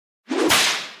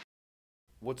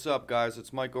What's up, guys?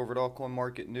 It's Mike over at Altcoin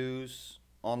Market News.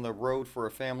 On the road for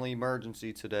a family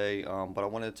emergency today, but I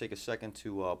wanted to take a second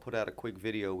to put out a quick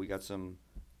video. We got some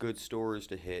good stories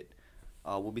to hit.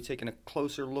 We'll be taking a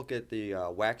closer look at the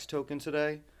WAX token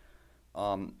today.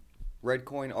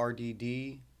 Reddcoin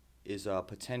RDD is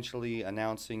potentially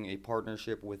announcing a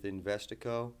partnership with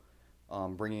Investaco,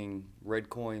 bringing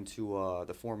Reddcoin to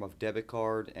the form of debit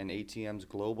card and ATMs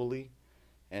globally.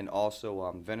 And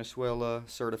also, Venezuela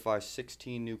certifies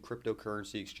 16 new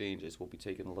cryptocurrency exchanges. We'll be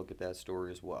taking a look at that story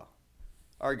as well.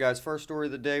 Alright guys, first story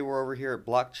of the day, we're over here at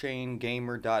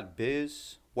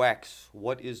blockchaingamer.biz. WAX,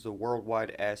 what is the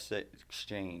worldwide asset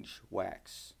exchange?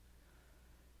 WAX.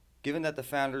 Given that the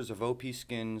founders of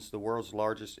OPSkins, the world's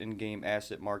largest in-game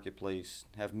asset marketplace,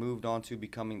 have moved on to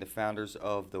becoming the founders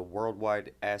of the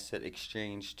worldwide asset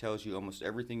exchange, tells you almost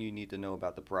everything you need to know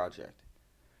about the project.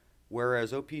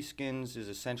 Whereas OPSkins is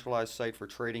a centralized site for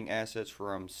trading assets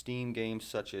from Steam games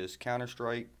such as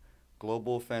Counter-Strike,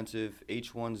 Global Offensive,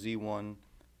 H1Z1,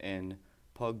 and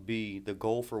PUBG, the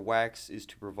goal for WAX is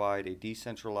to provide a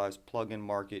decentralized plug-in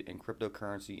market and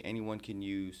cryptocurrency anyone can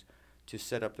use to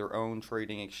set up their own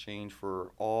trading exchange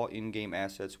for all in-game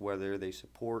assets, whether they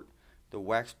support the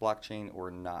WAX blockchain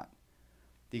or not.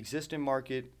 The existing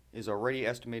market is already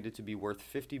estimated to be worth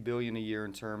 $50 billion a year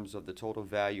in terms of the total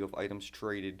value of items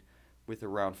traded, with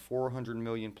around 400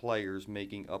 million players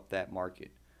making up that market.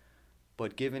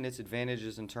 But given its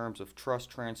advantages in terms of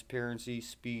trust, transparency,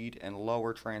 speed, and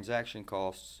lower transaction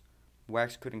costs,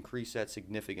 WAX could increase that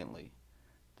significantly.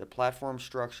 The platform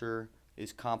structure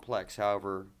is complex,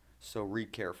 however, so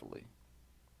read carefully.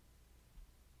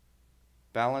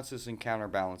 Balances and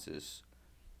counterbalances.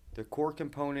 The core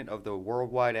component of the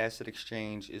worldwide asset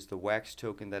exchange is the WAX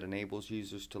token that enables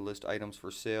users to list items for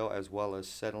sale as well as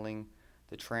settling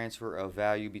the transfer of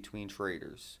value between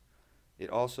traders. It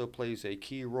also plays a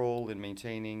key role in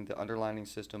maintaining the underlying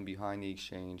system behind the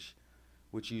exchange,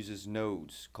 which uses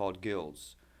nodes, called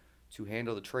guilds, to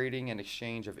handle the trading and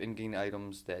exchange of in-game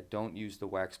items that don't use the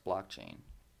WAX blockchain.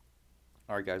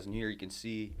 Alright guys, and here you can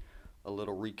see a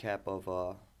little recap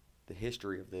of the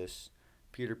history of this.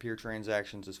 Peer-to-peer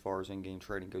transactions as far as in-game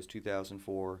trading goes,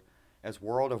 2004. As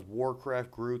World of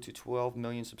Warcraft grew to 12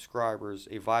 million subscribers,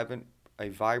 a vibrant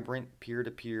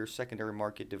peer-to-peer secondary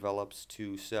market develops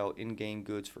to sell in-game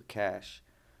goods for cash.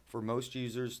 For most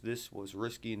users, this was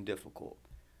risky and difficult.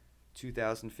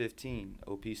 2015,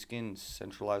 OPSkins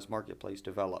centralized marketplace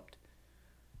developed.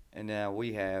 And now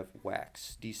we have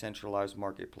WAX, decentralized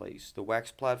marketplace. The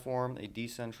WAX platform, a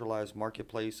decentralized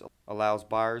marketplace, allows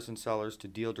buyers and sellers to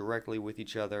deal directly with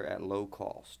each other at low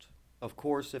cost. Of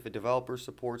course, if a developer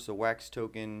supports the WAX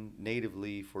token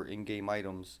natively for in-game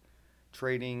items,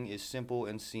 trading is simple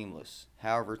and seamless.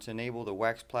 However, to enable the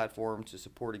WAX platform to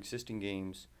support existing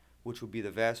games, which will be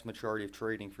the vast majority of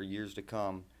trading for years to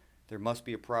come, there must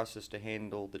be a process to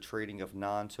handle the trading of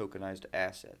non-tokenized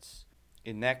assets.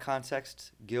 In that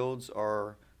context, guilds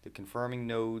are the confirming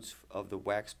nodes of the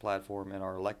WAX platform and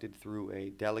are elected through a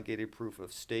delegated proof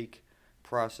of stake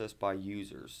process by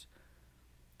users.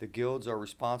 The guilds are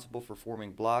responsible for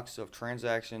forming blocks of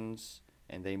transactions,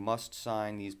 and they must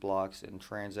sign these blocks and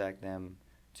transact them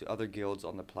to other guilds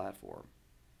on the platform.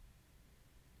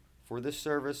 For this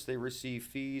service, they receive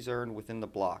fees earned within the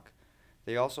block.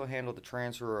 They also handle the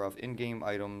transfer of in-game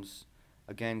items,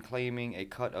 again claiming a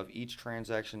cut of each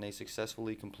transaction they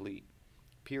successfully complete.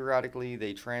 Periodically,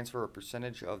 they transfer a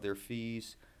percentage of their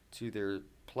fees to their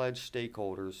pledged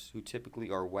stakeholders, who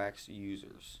typically are WAX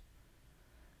users.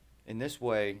 In this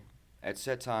way, at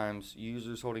set times,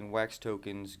 users holding WAX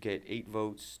tokens get 8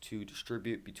 votes to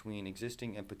distribute between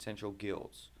existing and potential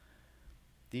guilds.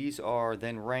 These are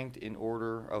then ranked in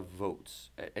order of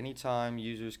votes. At any time,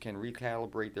 users can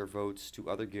recalibrate their votes to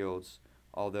other guilds,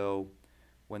 although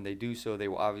when they do so, they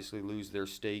will obviously lose their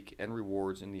stake and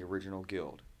rewards in the original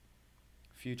guild.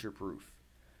 Future proof.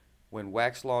 When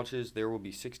WAX launches, there will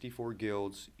be 64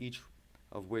 guilds, each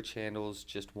of which handles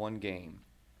just one game,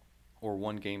 or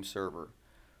one game server,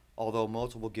 although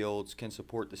multiple guilds can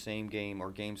support the same game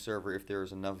or game server if there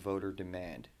is enough voter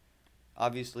demand.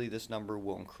 Obviously, this number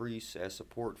will increase as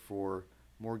support for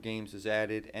more games is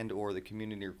added and/or the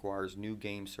community requires new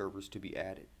game servers to be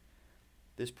added.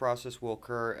 This process will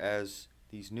occur as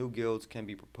these new guilds can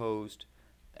be proposed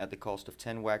at the cost of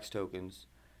 10 WAX tokens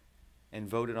and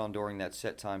voted on during that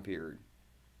set time period.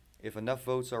 If enough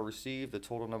votes are received, the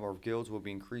total number of guilds will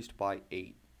be increased by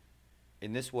 8.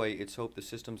 In this way, it's hoped the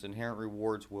system's inherent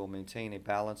rewards will maintain a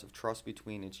balance of trust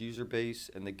between its user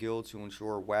base and the guilds to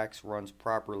ensure WAX runs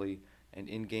properly and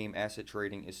in-game asset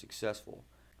trading is successful,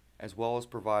 as well as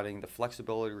providing the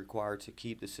flexibility required to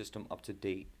keep the system up to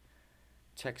date.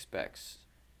 Tech specs.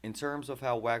 In terms of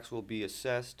how Wax will be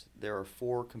assessed, there are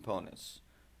 4 components.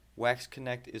 Wax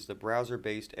Connect is the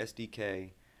browser-based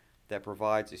SDK that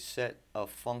provides a set of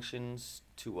functions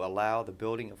to allow the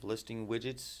building of listing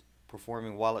widgets,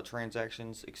 performing wallet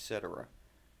transactions, etc.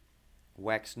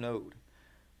 Wax Node.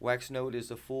 Wax Node is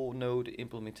the full node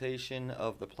implementation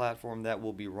of the platform that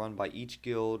will be run by each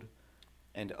guild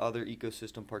and other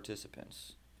ecosystem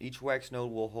participants. Each Wax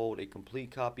node will hold a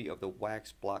complete copy of the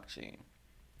Wax blockchain.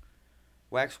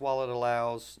 Wax Wallet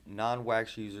allows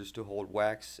non-Wax users to hold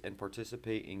Wax and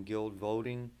participate in guild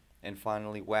voting. And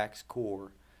finally, Wax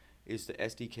Core is the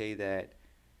SDK that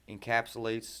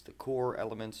encapsulates the core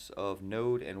elements of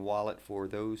node and wallet for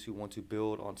those who want to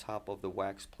build on top of the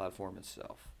Wax platform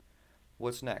itself.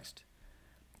 What's next?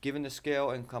 Given the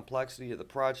scale and complexity of the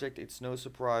project, it's no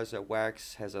surprise that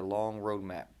Wax has a long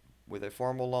roadmap, with a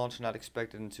formal launch not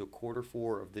expected until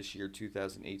Q4 of this year,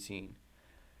 2018.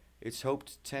 It's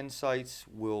hoped 10 sites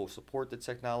will support the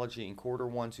technology in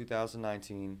Q1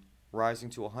 2019, rising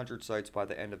to 100 sites by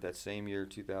the end of that same year,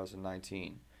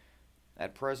 2019.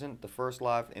 At present, the first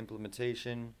live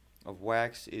implementation of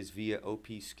Wax is via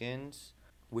OPSkins,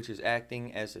 which is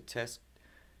acting as a test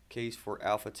case for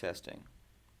alpha testing.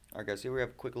 Alright guys, here we have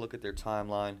a quick look at their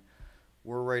timeline.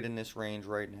 We're right in this range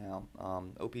right now.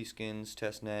 OPSkins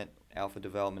testnet alpha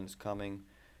development is coming.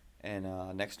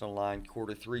 And next on line,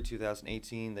 Q3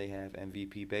 2018, they have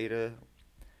MVP beta,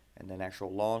 and then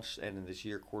actual launch, and then this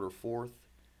year, Q4.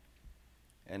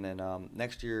 And then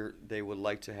next year, they would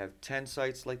like to have 10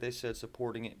 sites, like they said,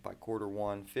 supporting it by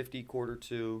Q1, 50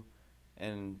 Q2,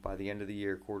 and by the end of the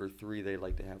year, Q3, they'd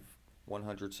like to have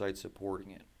 100 sites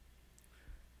supporting it.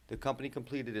 The company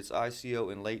completed its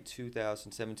ICO in late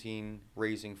 2017,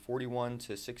 raising 41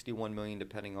 to 61 million,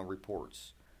 depending on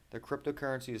reports. The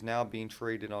cryptocurrency is now being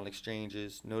traded on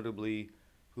exchanges, notably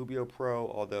Huobi Pro,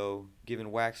 although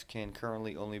given Wax can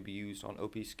currently only be used on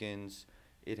OPSkins,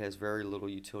 it has very little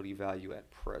utility value at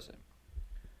present.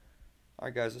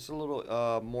 Alright guys, this is a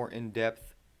little more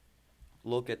in-depth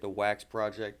look at the Wax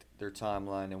project, their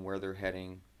timeline and where they're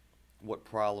heading, what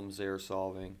problems they're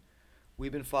solving.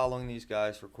 We've been following these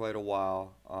guys for quite a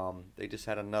while. They just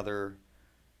had another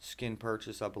skin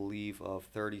purchase, I believe, of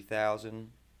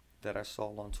 30,000. That I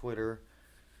saw on Twitter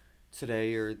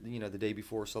today, or the day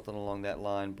before, something along that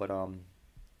line. But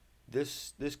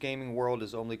this gaming world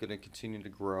is only going to continue to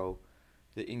grow.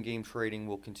 The in-game trading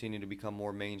will continue to become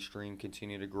more mainstream,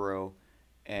 continue to grow,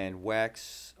 and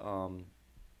Wax,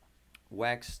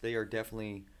 they are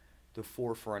definitely the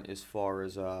forefront as far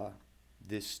as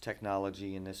this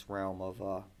technology in this realm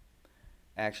of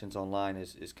actions online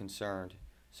is concerned.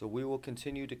 So we will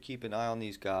continue to keep an eye on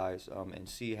these guys and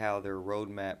see how their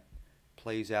roadmap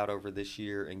plays out over this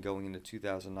year and going into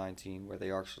 2019, where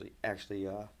they actually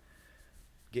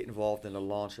get involved in the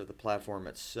launch of the platform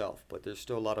itself. But there's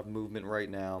still a lot of movement right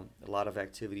now, a lot of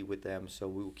activity with them, so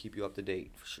we will keep you up to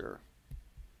date for sure.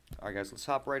 Alright guys, let's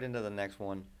hop right into the next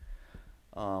one.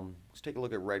 Let's take a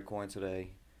look at Reddcoin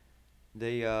today.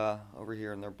 They over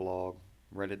here in their blog,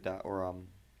 Reddit.com,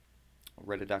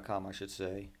 I should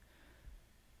say.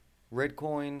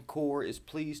 Reddcoin Core is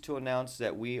pleased to announce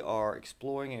that we are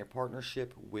exploring a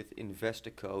partnership with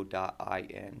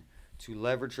investaco.in to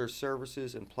leverage our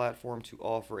services and platform to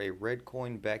offer a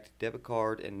Reddcoin-backed debit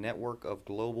card and network of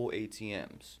global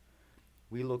ATMs.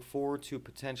 We look forward to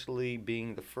potentially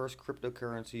being the first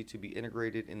cryptocurrency to be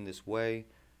integrated in this way,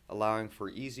 allowing for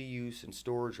easy use and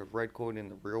storage of Reddcoin in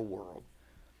the real world.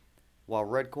 While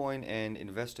Reddcoin and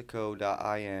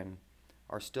investaco.in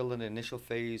are still in the initial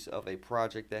phase of a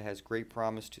project that has great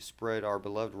promise to spread our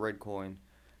beloved Reddcoin,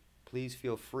 please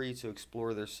feel free to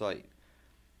explore their site.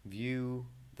 View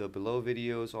the below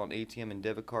videos on ATM and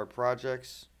debit card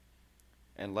projects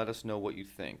and let us know what you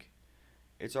think.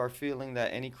 It's our feeling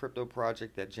that any crypto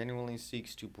project that genuinely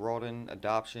seeks to broaden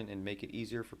adoption and make it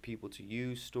easier for people to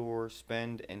use, store,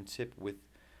 spend, and tip with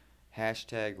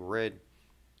 #Red,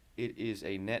 it is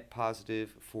a net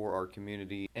positive for our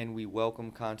community, and we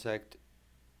welcome contact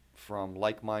from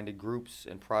like-minded groups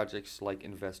and projects like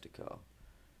Investaco.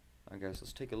 Alright guys,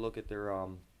 let's take a look at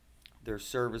their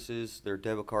services, their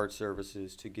debit card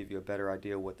services, to give you a better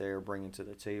idea what they are bringing to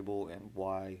the table and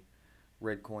why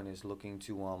Reddcoin is looking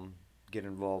to get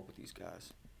involved with these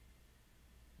guys.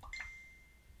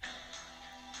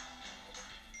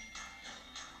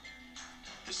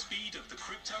 The speed of the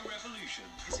crypto revolution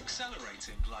is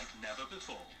accelerating like never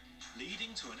before,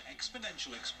 leading to an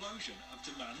exponential explosion of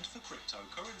demand for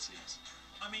cryptocurrencies.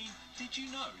 I mean, did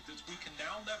you know that we can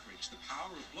now leverage the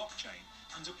power of blockchain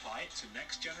and apply it to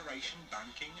next generation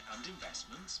banking and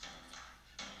investments?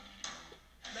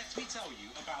 let me tell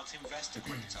you about Investor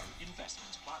Crypto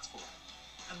investment platform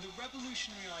and the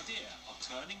revolutionary idea of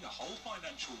turning the whole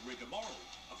financial rigmarole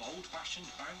of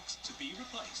old-fashioned banks to be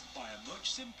replaced by a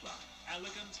much simpler,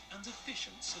 elegant and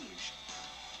efficient solution.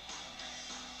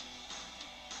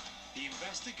 The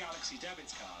Investor Galaxy debit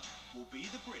card will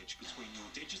be the bridge between your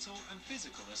digital and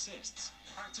physical assists,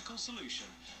 practical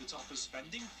solution that offers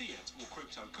spending fiat or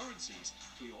cryptocurrencies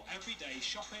for your everyday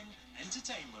shopping,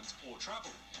 entertainment or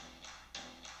travel.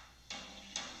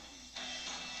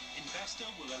 Investor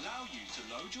will allow you to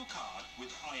load your card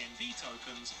with INV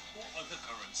tokens or other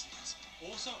currencies,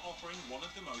 also offering one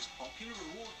of the most popular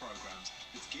reward programs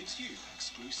that gives you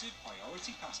exclusive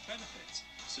priority pass benefits,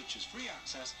 such as free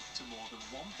access to more than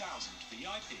 1,000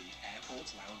 VIP airport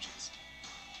lounges.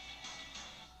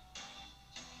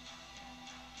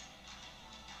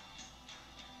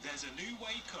 There's a new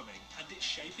wave coming, and it's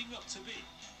shaping up to be,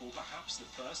 for perhaps the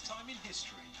first time in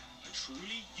history, a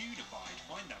truly unified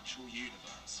financial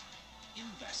universe.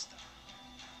 Investor.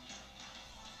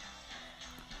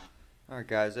 Alright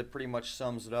guys, that pretty much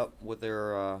sums it up with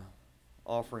their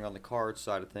offering on the card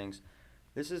side of things.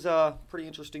 This is pretty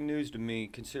interesting news to me,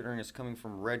 considering it's coming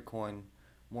from Reddcoin,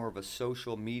 more of a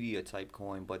social media type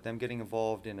coin, but them getting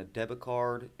involved in a debit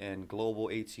card and global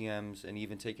ATMs and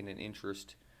even taking an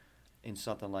interest in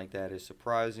something like that is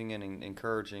surprising and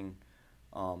encouraging.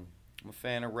 I'm a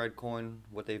fan of Reddcoin,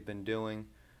 what they've been doing.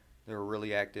 They're a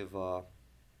really active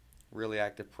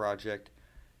project,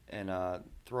 and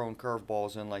throwing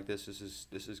curveballs in like this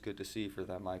is good to see for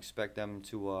them. I expect them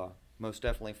to most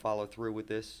definitely follow through with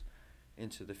this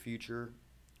into the future,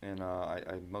 and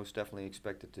I most definitely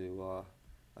expect it to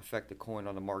affect the coin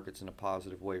on the markets in a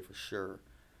positive way for sure.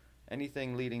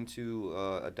 Anything leading to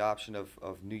adoption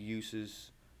of new uses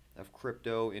of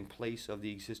crypto in place of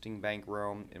the existing bank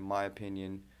realm, in my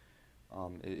opinion,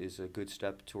 is a good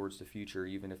step towards the future.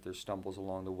 Even if there's stumbles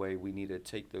along the way, we need to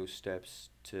take those steps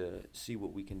to see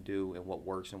what we can do and what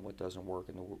works and what doesn't work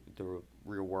in the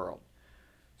real world.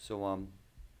 So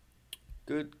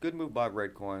good move by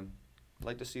Reddcoin. I'd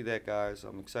like to see that, guys.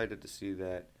 I'm excited to see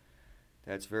that.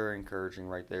 That's very encouraging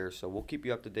right there. So we'll keep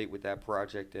you up to date with that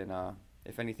project, and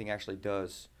if anything actually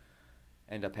does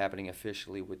end up happening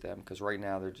officially with them, because right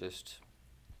now they're just,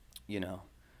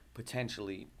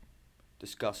 potentially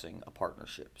discussing a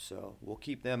partnership. So we'll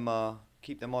keep them on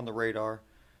the radar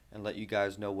and let you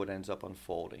guys know what ends up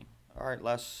unfolding. All right,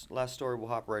 last story we'll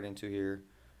hop right into here.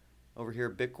 Over here,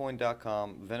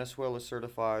 Bitcoin.com, Venezuela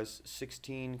certifies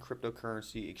 16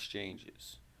 cryptocurrency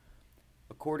exchanges.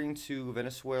 According to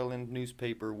Venezuelan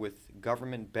newspaper with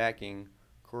government backing,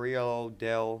 Correo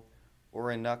del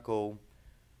Orinoco,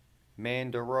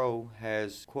 Mandaro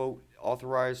has, quote,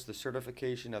 authorized the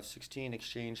certification of 16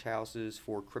 exchange houses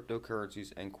for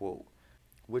cryptocurrencies, end quote,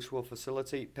 which will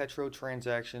facilitate Petro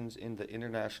transactions in the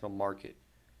international market.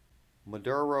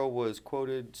 Maduro was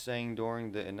quoted saying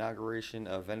during the inauguration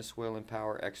of Venezuelan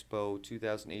Power Expo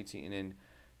 2018 in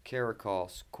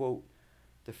Caracas, quote,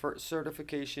 the first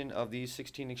certification of these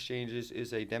 16 exchanges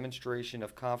is a demonstration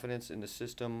of confidence in the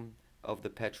system of the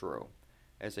Petro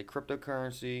as a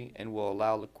cryptocurrency and will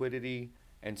allow liquidity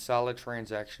and solid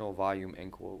transactional volume,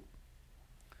 end quote.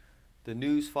 The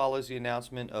news follows the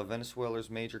announcement of Venezuela's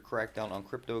major crackdown on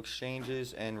crypto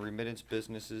exchanges and remittance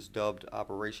businesses dubbed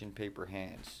Operation Paper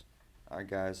Hands. Alright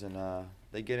guys, and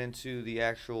they get into the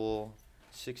actual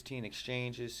 16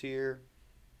 exchanges here.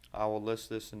 I will list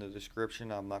this in the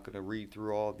description. I'm not going to read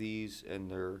through all these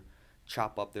and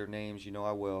chop up their names,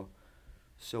 I will.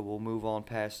 So we'll move on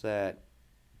past that.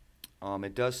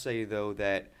 It does say, though,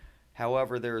 that,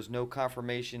 however, there is no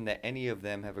confirmation that any of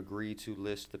them have agreed to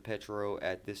list the Petro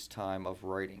at this time of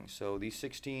writing. So these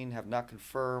 16 have not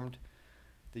confirmed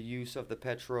the use of the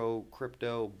Petro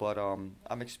crypto, but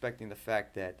I'm expecting the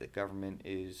fact that the government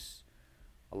is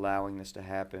allowing this to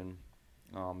happen.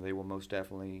 They will most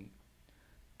definitely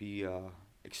be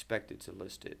expected to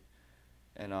list it.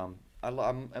 And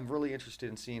I'm really interested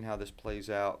in seeing how this plays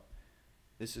out.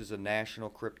 This is a national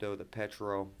crypto, the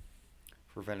Petro,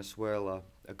 for Venezuela,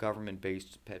 a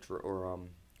government-based Petro or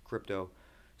crypto.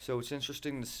 So it's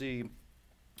interesting to see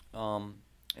an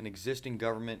existing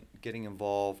government getting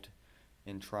involved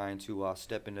in trying to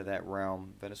step into that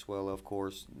realm. Venezuela, of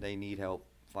course, they need help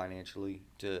financially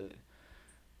to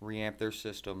reamp their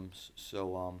systems.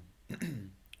 So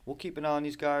we'll keep an eye on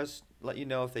these guys. Let you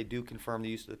know if they do confirm the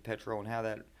use of the Petro and how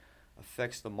that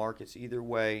affects the markets. Either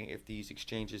way, if these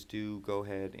exchanges do go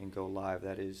ahead and go live,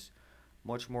 that is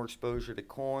much more exposure to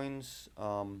coins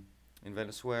in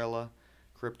Venezuela,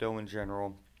 crypto in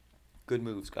general. Good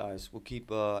moves, guys. We'll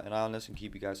keep an eye on this and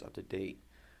keep you guys up to date.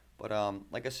 But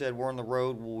like I said, we're on the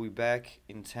road. We'll be back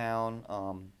in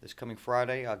town this coming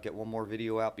Friday. I'll get one more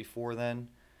video out before then.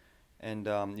 And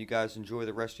you guys enjoy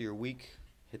the rest of your week.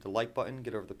 Hit the like button,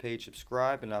 get over the page,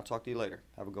 subscribe, and I'll talk to you later.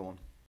 Have a good one.